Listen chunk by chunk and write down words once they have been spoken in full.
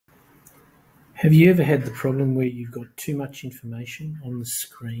Have you ever had the problem where you've got too much information on the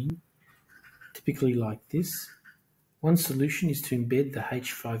screen, typically like this? One solution is to embed the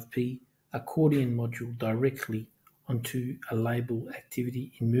H5P Accordion module directly onto a label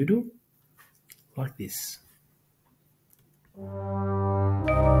activity in Moodle, like this.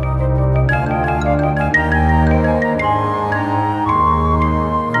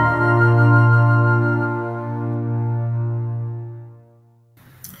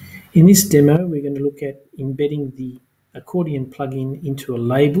 In this demo, we're going to look at embedding the Accordion plugin into a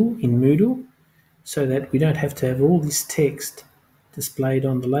label in Moodle so that we don't have to have all this text displayed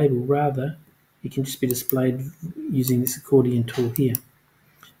on the label. Rather, it can just be displayed using this Accordion tool here.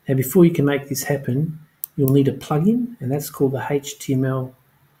 Now, before you can make this happen, you'll need a plugin, and that's called the HTML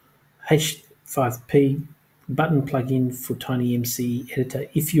H5P button plugin for TinyMCE editor.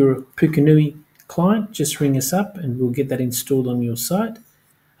 If you're a Pukunui client, just ring us up and we'll get that installed on your site.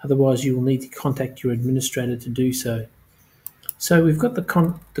 Otherwise, you will need to contact your administrator to do so. So we've got the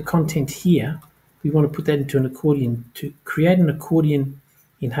content here. We want to put that into an accordion. To create an accordion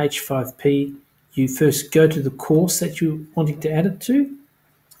in H5P, you first go to the course that you're wanting to add it to.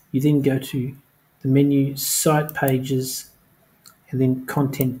 You then go to the menu, Site Pages, and then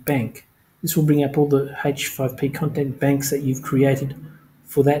Content Bank. This will bring up all the H5P content banks that you've created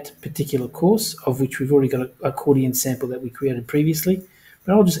for that particular course, of which we've already got an accordion sample that we created previously.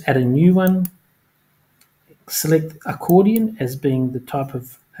 But I'll just add a new one, select Accordion as being the type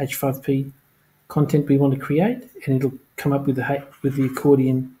of H5P content we want to create, and it'll come up with the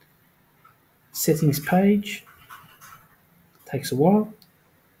Accordion settings page. Takes a while.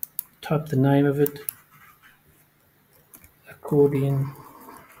 Type the name of it, Accordion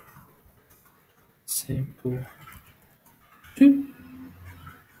sample 2.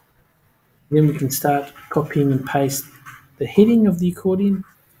 Then we can start copying and paste the heading of the accordion.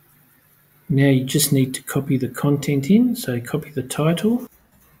 Now you just need to copy the content in, so copy the title.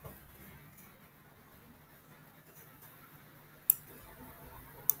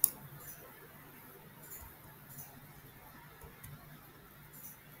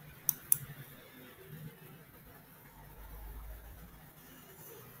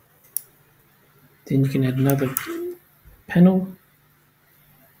 Then you can add another panel.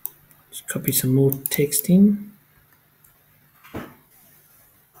 Just copy some more text in.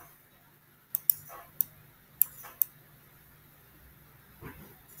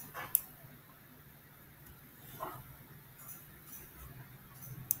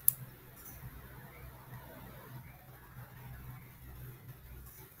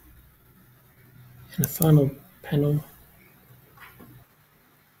 And a final panel.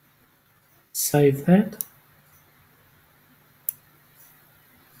 Save that.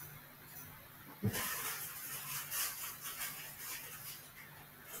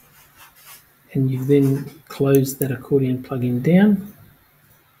 And you then close that accordion plugin down.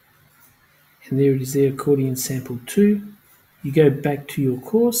 And there it is there, Accordion sample 2. You go back to your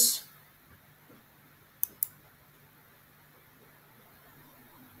course.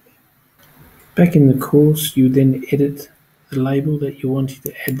 Back in the course, you then edit the label that you wanted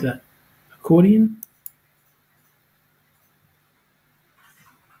to add the accordion.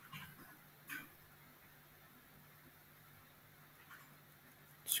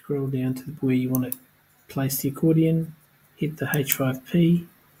 Scroll down to where you want to place the accordion, hit the H5P,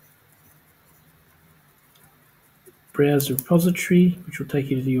 browse the repository, which will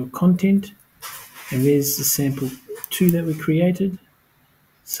take you to your content, and there's the sample 2 that we created.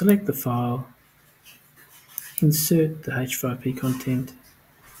 Select the file, insert the H5P content,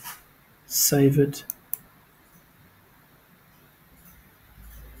 save it,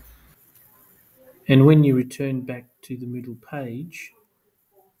 and when you return back to the Moodle page,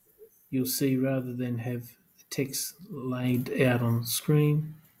 you'll see rather than have the text laid out on the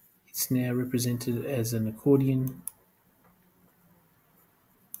screen, it's now represented as an accordion.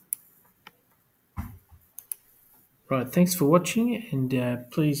 Right, thanks for watching, and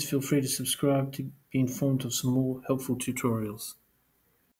please feel free to subscribe to be informed of some more helpful tutorials.